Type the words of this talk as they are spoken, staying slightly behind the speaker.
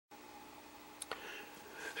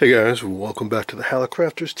Hey guys, welcome back to the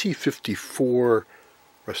Hallicrafters T-54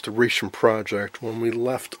 restoration project. When we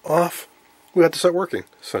left off, we had to start working,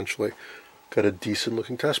 essentially. Got a decent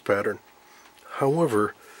looking test pattern.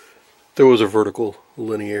 However, there was a vertical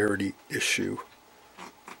linearity issue.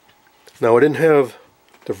 Now, I didn't have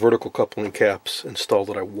the vertical coupling caps installed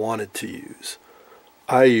that I wanted to use.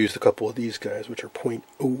 I used a couple of these guys, which are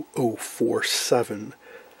 .0047.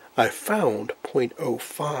 I found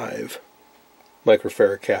 .05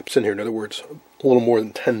 microfarad caps in here. In other words, a little more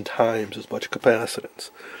than 10 times as much capacitance.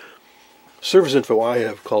 Service info I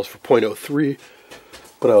have calls for .03,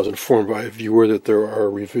 but I was informed by a viewer that there are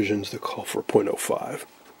revisions that call for .05.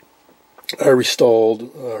 I restored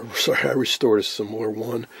a similar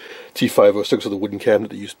one, T506, with a wooden cabinet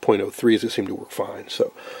that used .03s. It seemed to work fine.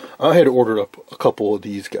 So I had ordered up a couple of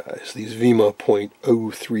these guys, these Vima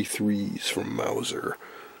 .033s from Mauser,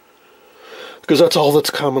 because that's all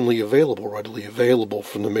that's commonly available, readily available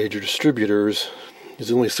from the major distributors.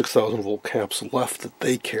 There's only 6,000 volt caps left that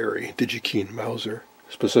they carry, DigiKey and Mauser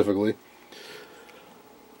specifically.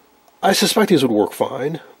 I suspect these would work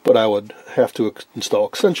fine, but I would have to install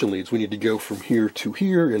extension leads. We need to go from here to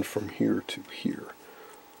here and from here to here.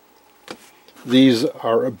 These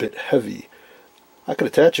are a bit heavy. I could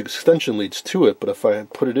attach extension leads to it, but if I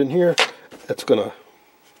put it in here, it's gonna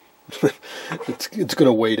it's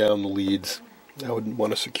gonna weigh down the leads. I would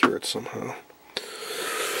want to secure it somehow.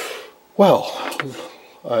 Well,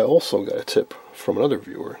 I also got a tip from another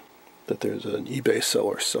viewer that there's an eBay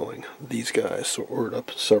seller selling these guys, so I ordered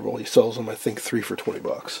up several. He sells them, I think, 3 for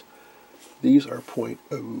 $20. These are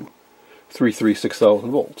 .033 6,000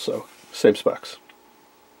 volts, so same specs,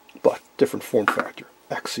 but different form factor,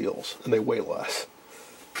 axials, and they weigh less.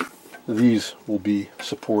 These will be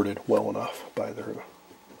supported well enough by their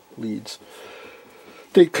leads.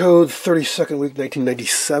 Date code 32nd week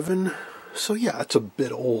 1997. So yeah, it's a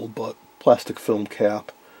bit old, but plastic film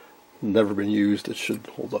cap, never been used. It should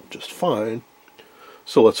hold up just fine.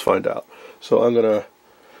 So let's find out. So I'm gonna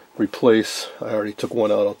replace, I already took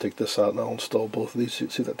one out, I'll take this out and I'll install both of these.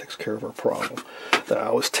 See, that takes care of our problem. Now,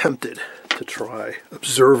 I was tempted to try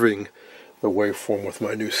observing the waveform with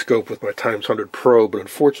my new scope with my times 100 probe, but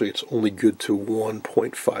unfortunately it's only good to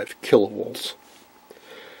 1.5 kilovolts.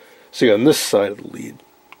 See, on this side of the lead,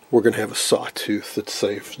 we're going to have a sawtooth that's,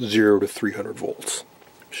 say, 0 to 300 volts.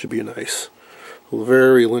 Should be a nice,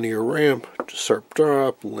 very linear ramp, sharp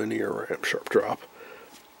drop, linear ramp, sharp drop.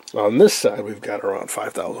 On this side, we've got around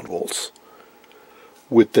 5,000 volts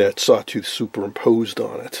with that sawtooth superimposed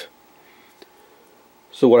on it.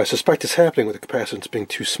 So what I suspect is happening with the capacitance being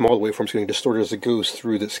too small, the waveform's getting distorted as it goes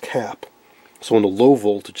through this cap. So on the low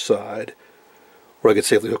voltage side, where I could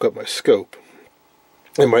safely hook up my scope,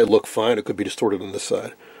 it might look fine. It could be distorted on this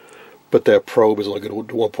side, but that probe is only good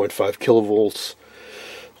to 1.5 kilovolts.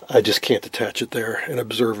 I just can't attach it there and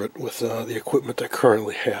observe it with the equipment I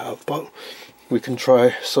currently have. But we can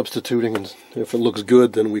try substituting, and if it looks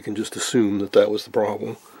good, then we can just assume that that was the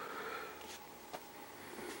problem.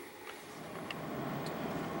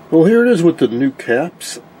 Well, here it is with the new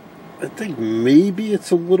caps. I think maybe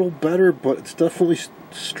it's a little better, but it's definitely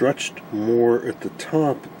stretched more at the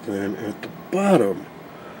top than at the bottom.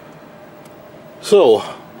 So,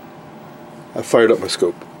 I fired up my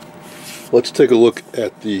scope. Let's take a look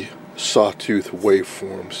at the sawtooth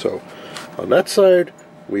waveform. So, on that side,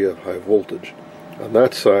 we have high voltage. On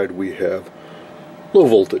that side, we have low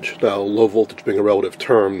voltage. Now, low voltage being a relative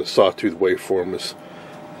term, the sawtooth waveform is,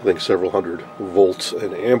 I think, several hundred volts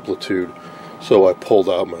in amplitude. So I pulled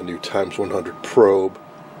out my new times 100 probe.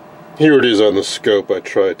 Here it is on the scope. I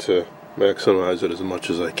try to maximize it as much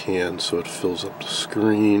as I can so it fills up the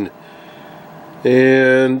screen.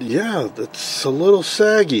 And yeah, it's a little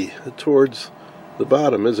saggy towards the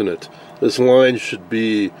bottom, isn't it? This line should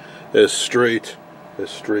be as straight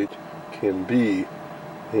can be,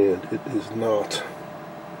 and it is not.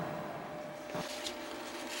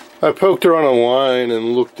 I poked around a line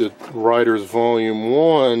and looked at Riders Volume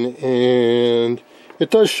 1, and it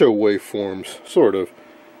does show waveforms, sort of.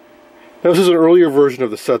 Now, this is an earlier version of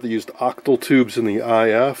the set that used octal tubes in the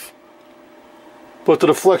IF, but the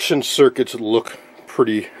deflection circuits look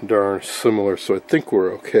pretty darn similar, so I think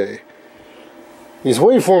we're okay. These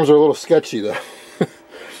waveforms are a little sketchy, though.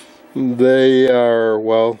 They are,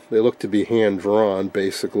 well, they look to be hand-drawn,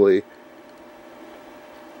 basically.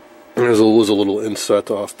 And there was a little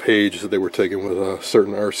inset off page that they were taken with a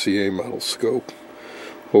certain RCA model scope.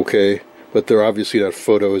 Okay, but they're obviously not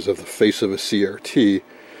photos of the face of a CRT.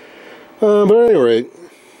 But at any rate,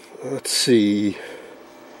 let's see.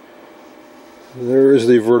 There is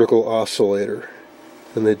the vertical oscillator,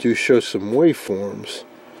 and they do show some waveforms.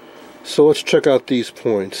 So let's check out these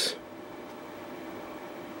points.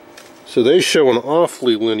 So they show an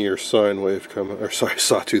awfully linear sine wave coming, or sorry,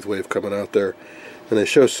 sawtooth wave coming out there. And they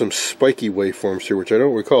show some spiky waveforms here, which I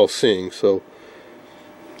don't recall seeing. So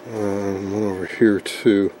one over here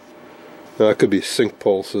too. Now, that could be sync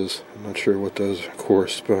pulses. I'm not sure what those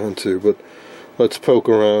correspond to, but let's poke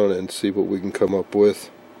around and see what we can come up with.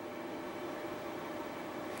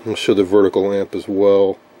 I'll show the vertical amp as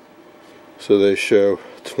well. So they show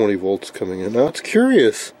 20 volts coming in. Now it's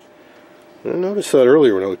curious. I noticed that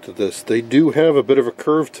earlier when I looked at this. They do have a bit of a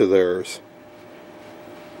curve to theirs.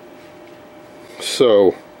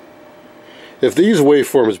 So, if these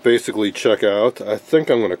waveforms basically check out, I think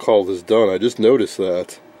I'm going to call this done. I just noticed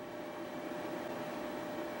that.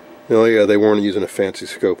 You know, yeah, they weren't using a fancy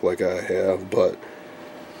scope like I have, but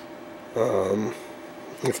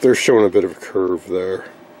if they're showing a bit of a curve there.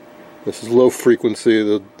 This is low frequency.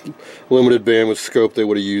 The limited bandwidth scope they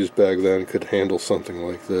would have used back then could handle something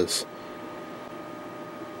like this.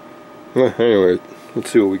 Anyway,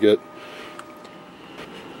 let's see what we get.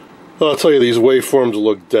 I'll tell you, these waveforms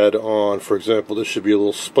look dead on. For example, this should be a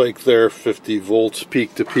little spike there, 50 volts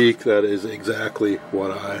peak to peak. That is exactly what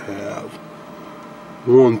I have.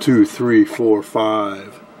 1, 2, 3, 4,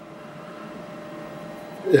 5.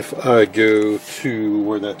 If I go to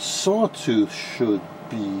where that sawtooth should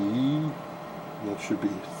be, that should be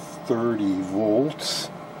 30 volts.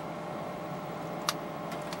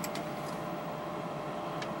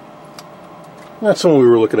 That's the one we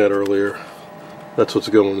were looking at earlier. That's what's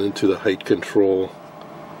going into the height control.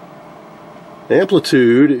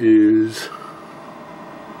 Amplitude is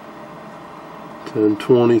 10,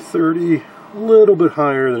 20, 30. A little bit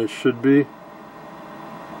higher than it should be.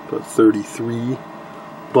 About 33.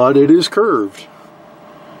 But it is curved.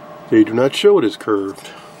 They do not show it as curved.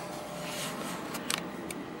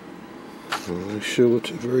 They show it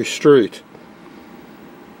very straight.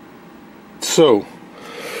 So,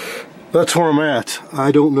 that's where I'm at.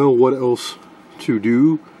 I don't know what else to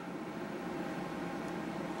do.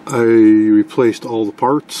 I replaced all the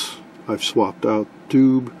parts. I've swapped out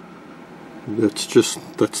tube.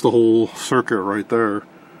 That's the whole circuit right there.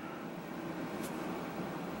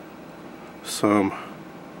 Some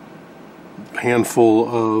handful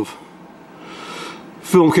of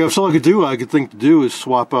film caps. All I could think to do is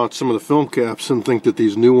swap out some of the film caps and think that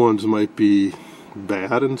these new ones might be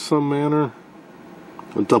bad in some manner.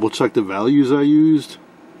 And double check the values I used.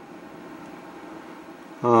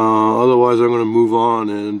 Otherwise I'm going to move on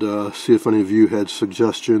and see if any of you had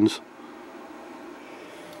suggestions.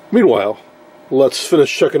 Meanwhile, let's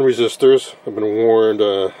finish checking resistors. I've been warned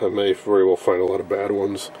I may very well find a lot of bad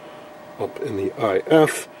ones up in the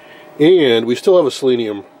IF. And we still have a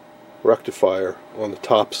selenium rectifier on the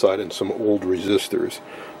top side and some old resistors.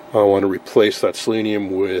 I want to replace that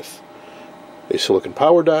selenium with a silicon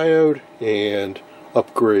power diode and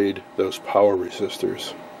upgrade those power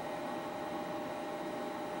resistors.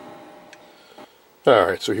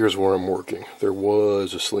 Alright, so here's where I'm working. There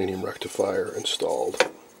was a selenium rectifier installed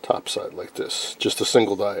top side like this, just a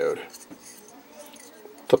single diode.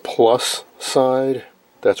 The plus side,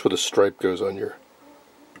 that's where the stripe goes on your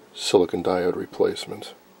silicon diode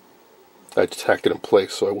replacement. I tacked it in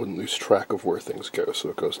place so I wouldn't lose track of where things go, so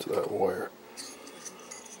it goes to that wire.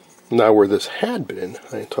 Now where this had been,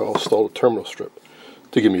 I installed a terminal strip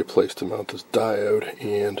to give me a place to mount this diode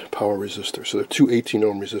and power resistor. So there are two 18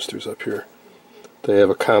 ohm resistors up here. They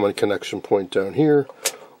have a common connection point down here.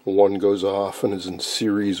 One goes off and is in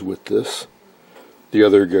series with this. The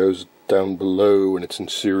other goes down below and it's in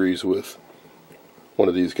series with one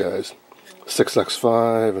of these guys.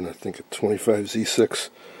 6X5 and I think a 25Z6.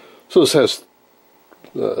 So this has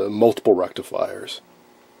multiple rectifiers.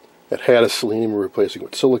 It had a selenium we're replacing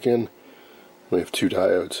with silicon. We have two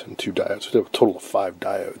diodes and two diodes. We have a total of 5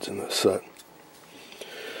 diodes in this set.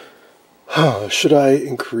 Should I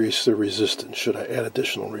increase the resistance? Should I add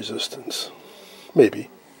additional resistance? Maybe.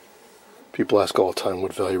 People ask all the time,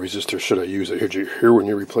 what value resistor should I use? I heard you here when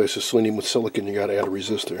you replace a selenium with silicon, you got to add a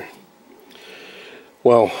resistor.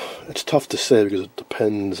 Well, it's tough to say because it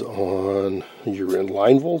depends on your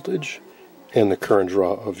inline voltage and the current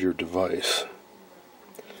draw of your device.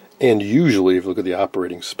 And usually, if you look at the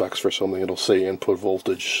operating specs for something, it'll say input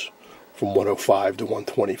voltage from 105 to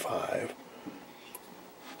 125.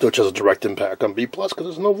 Which has a direct impact on B+, because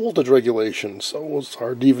there's no voltage regulation, so it's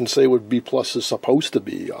hard to even say what B+ is supposed to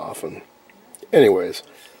be often. Anyways,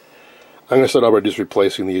 I'm going to start out by just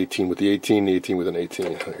replacing the 18 with the 18, the 18 with an 18.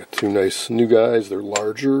 I got two nice new guys. They're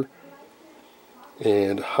larger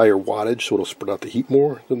and higher wattage, so it'll spread out the heat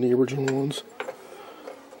more than the original ones.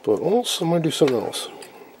 But also, I'm going to do something else.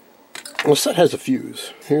 The set has a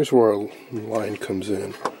fuse. Here's where our line comes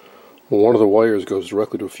in. One of the wires goes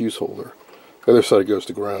directly to a fuse holder. The other side goes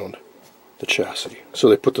to ground, the chassis. So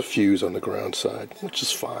they put the fuse on the ground side, which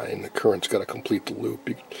is fine. The current's got to complete the loop.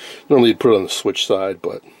 Normally you'd put it on the switch side,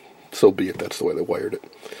 but so be it. That's the way they wired it.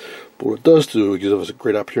 But what it does do, it gives us a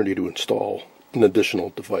great opportunity to install an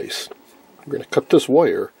additional device. We're going to cut this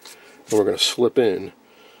wire, and we're going to slip in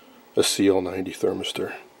a CL90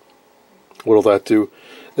 thermistor. What'll that do?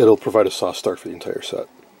 It'll provide a soft start for the entire set.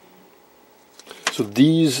 So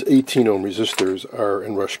these 18 ohm resistors are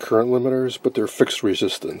inrush current limiters, but they're fixed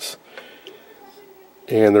resistance.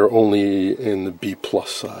 And they're only in the B plus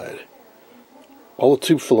side. All the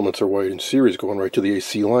tube filaments are wired in series going right to the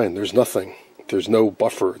AC line. There's nothing. There's no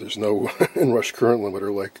buffer. There's no inrush current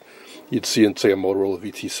limiter like you'd see in, say, a Motorola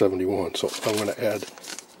VT71. So I'm going to add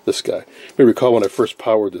this guy. You may recall when I first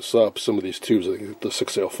powered this up, some of these tubes, I think the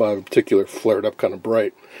 6L5 in particular, flared up kind of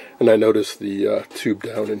bright. And I noticed the tube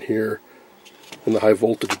down in here in the high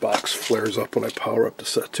voltage box flares up when I power up to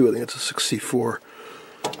set 2. I think it's a 6C4.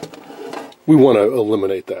 We want to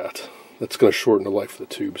eliminate that. That's going to shorten the life of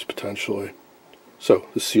the tubes potentially. So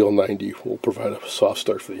the CL90 will provide a soft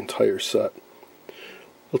start for the entire set.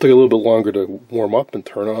 It'll take a little bit longer to warm up and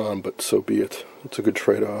turn on, but so be it. It's a good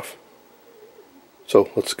trade-off. So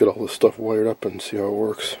let's get all this stuff wired up and see how it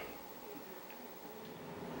works.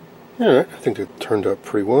 Alright, I think it turned out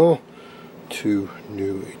pretty well. 2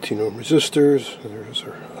 new 18 ohm resistors. There's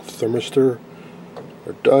our thermistor,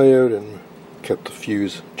 our diode, and kept the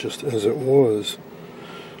fuse just as it was.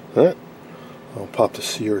 Alright, I'll pop the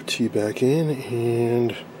CRT back in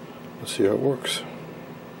and let's see how it works.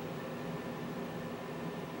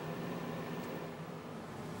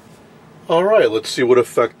 Alright, let's see what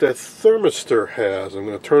effect that thermistor has. I'm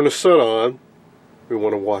going to turn the set on. We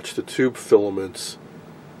want to watch the tube filaments.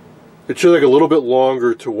 It should take a little bit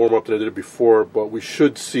longer to warm up than it did before, but we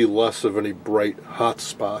should see less of any bright hot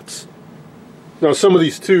spots. Now some of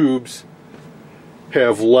these tubes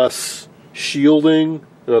have less shielding.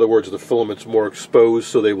 In other words, the filament's more exposed,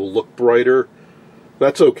 so they will look brighter.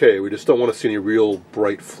 That's okay. We just don't want to see any real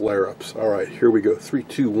bright flare-ups. Alright, here we go. 3,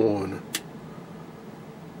 2, 1.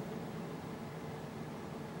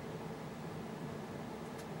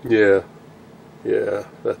 Yeah,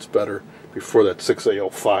 that's better. Before that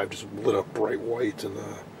 6AL5 just lit up bright white, and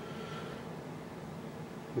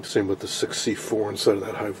same with the 6C4 inside of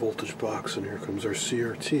that high voltage box, and here comes our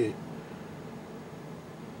CRT.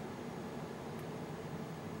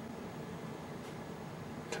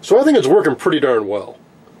 So I think it's working pretty darn well.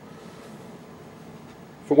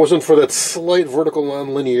 If it wasn't for that slight vertical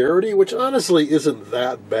non-linearity, which honestly isn't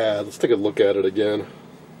that bad. Let's take a look at it again.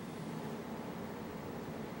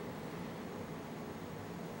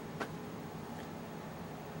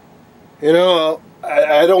 You know,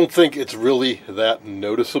 I don't think it's really that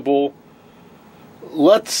noticeable.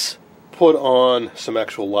 Let's put on some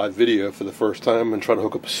actual live video for the first time and try to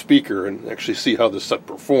hook up a speaker and actually see how this set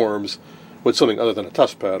performs with something other than a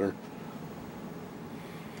test pattern.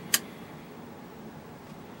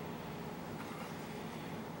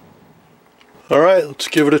 Alright, let's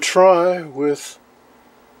give it a try with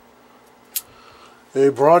a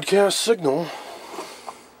broadcast signal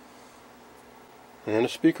and a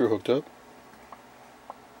speaker hooked up.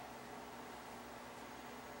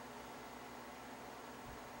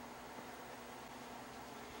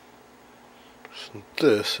 So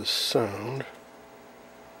this is sound.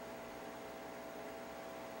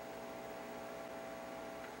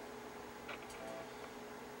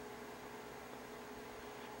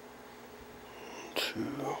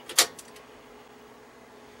 Not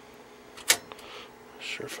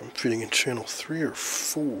sure if I'm feeding in channel 3 or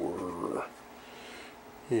 4.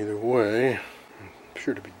 Either way, I'm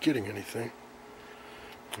sure to be getting anything.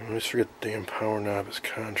 I always forget the damn power knob is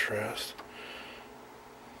contrast.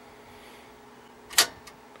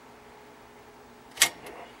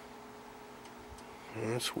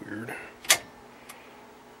 That's weird.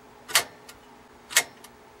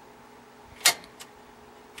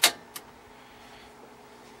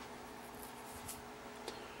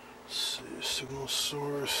 Let's see, signal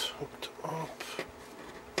source hooked up.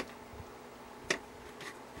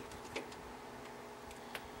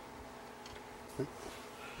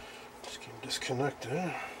 Just getting disconnected.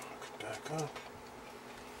 Hook it back up.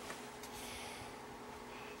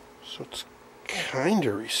 So it's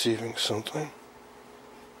kinda receiving something.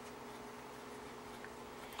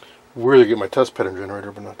 Where to get my test pattern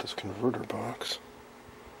generator, but not this converter box.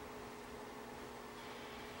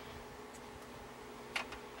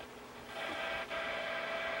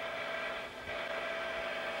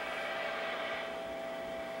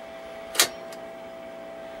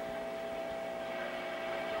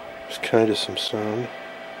 There's kind of some sound.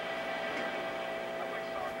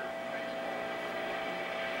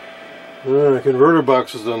 Converter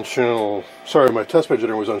box is on channel... Sorry, my test bed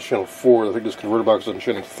generator was on channel 4. I think this converter box is on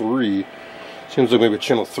channel 3. Seems like maybe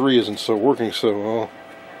channel 3 isn't so working so well.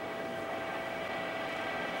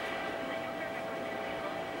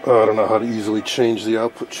 I don't know how to easily change the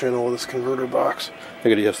output channel of this converter box. I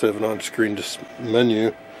think it has to have an on-screen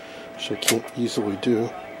menu, which I can't easily do.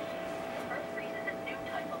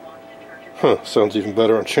 Huh, sounds even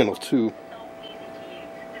better on channel 2.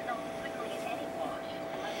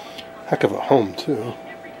 Heck of a hum, too.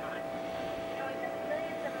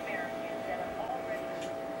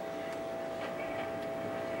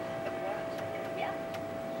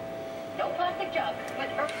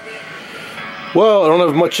 Well, I don't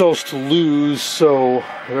have much else to lose, so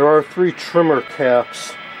there are 3 trimmer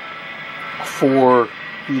caps for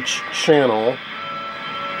each channel.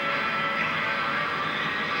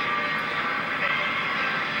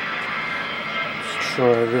 Let's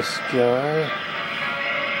try this guy.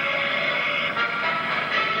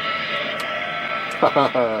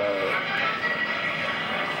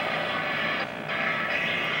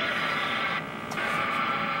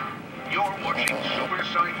 You're watching Super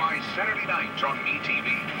Sci-Fi Saturday night on ETV.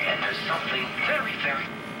 And there's something very, very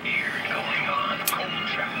weird going on. Cold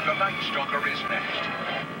Chat, the Night Stalker is next.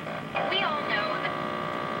 We all know that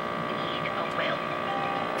we need a will.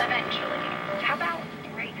 Eventually. How about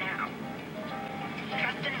right now?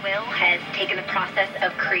 Trust and Will has taken the process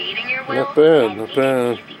of creating your will. Not bad, not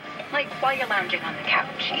bad. Easy. Like while you're lounging on the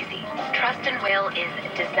couch, easy. Trust and Will is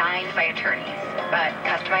designed by attorneys, but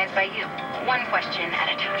customized by you. One question at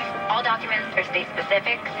a time. All documents are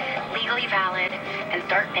state-specific, legally valid, and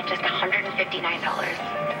start at just $159.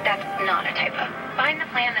 That's not a typo. Find the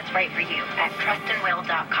plan that's right for you at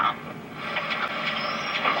trustandwill.com.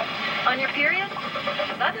 On your period,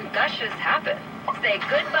 sudden gushes happen. Say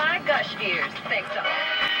goodbye, gush ears. Thanks to all.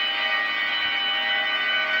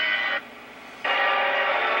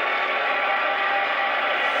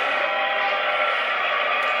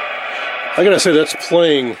 I gotta say, that's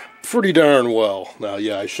playing pretty darn well. Now,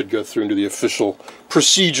 yeah, I should go through and do the official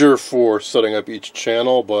procedure for setting up each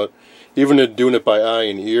channel, but even in doing it by eye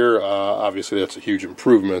and ear, obviously that's a huge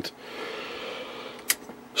improvement.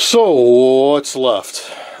 So, what's left?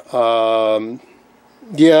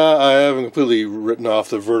 Yeah, I haven't completely written off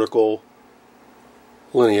the vertical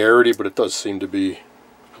linearity, but it does seem to be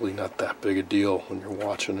really not that big a deal when you're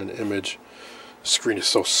watching an image. The screen is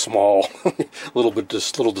so small. little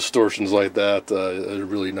distortions like that are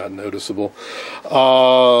really not noticeable.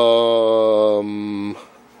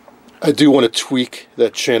 I do want to tweak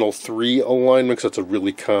that channel 3 alignment, because that's a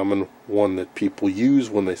really common one that people use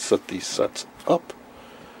when they set these sets up.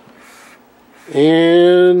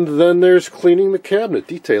 And then there's cleaning the cabinet,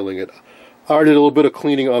 detailing it. I already did a little bit of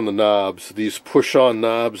cleaning on the knobs. These push-on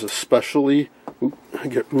knobs especially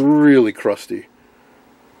get really crusty.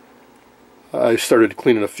 I started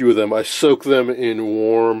cleaning a few of them. I soak them in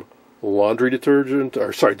warm laundry detergent,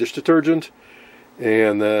 or sorry, dish detergent,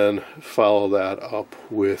 and then follow that up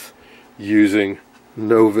with using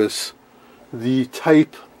Novus. The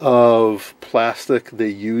type of plastic they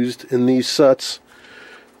used in these sets,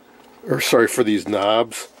 or sorry, for these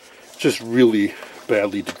knobs, just really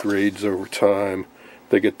badly degrades over time.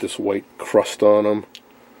 They get this white crust on them.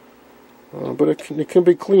 But it can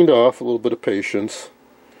be cleaned off, a little bit of patience.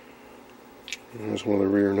 There's one of the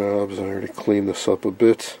rear knobs. I already cleaned this up a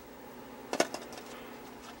bit.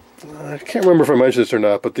 I can't remember if I mentioned this or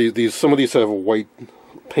not, but some of these have a white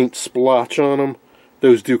paint splotch on them.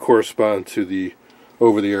 Those do correspond to the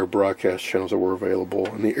over-the-air broadcast channels that were available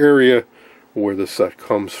in the area where the set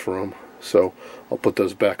comes from. So I'll put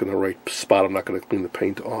those back in the right spot. I'm not going to clean the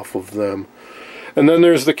paint off of them. And then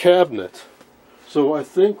there's the cabinet. So I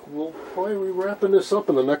think we'll probably be wrapping this up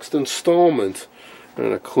in the next installment. I'm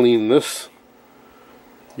going to clean this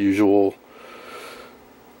usual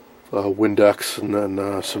Windex and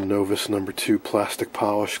then some Novus number 2 plastic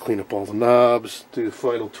polish, clean up all the knobs, do the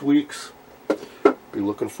final tweaks. Be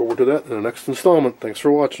looking forward to that in the next installment. Thanks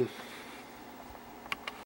for watching.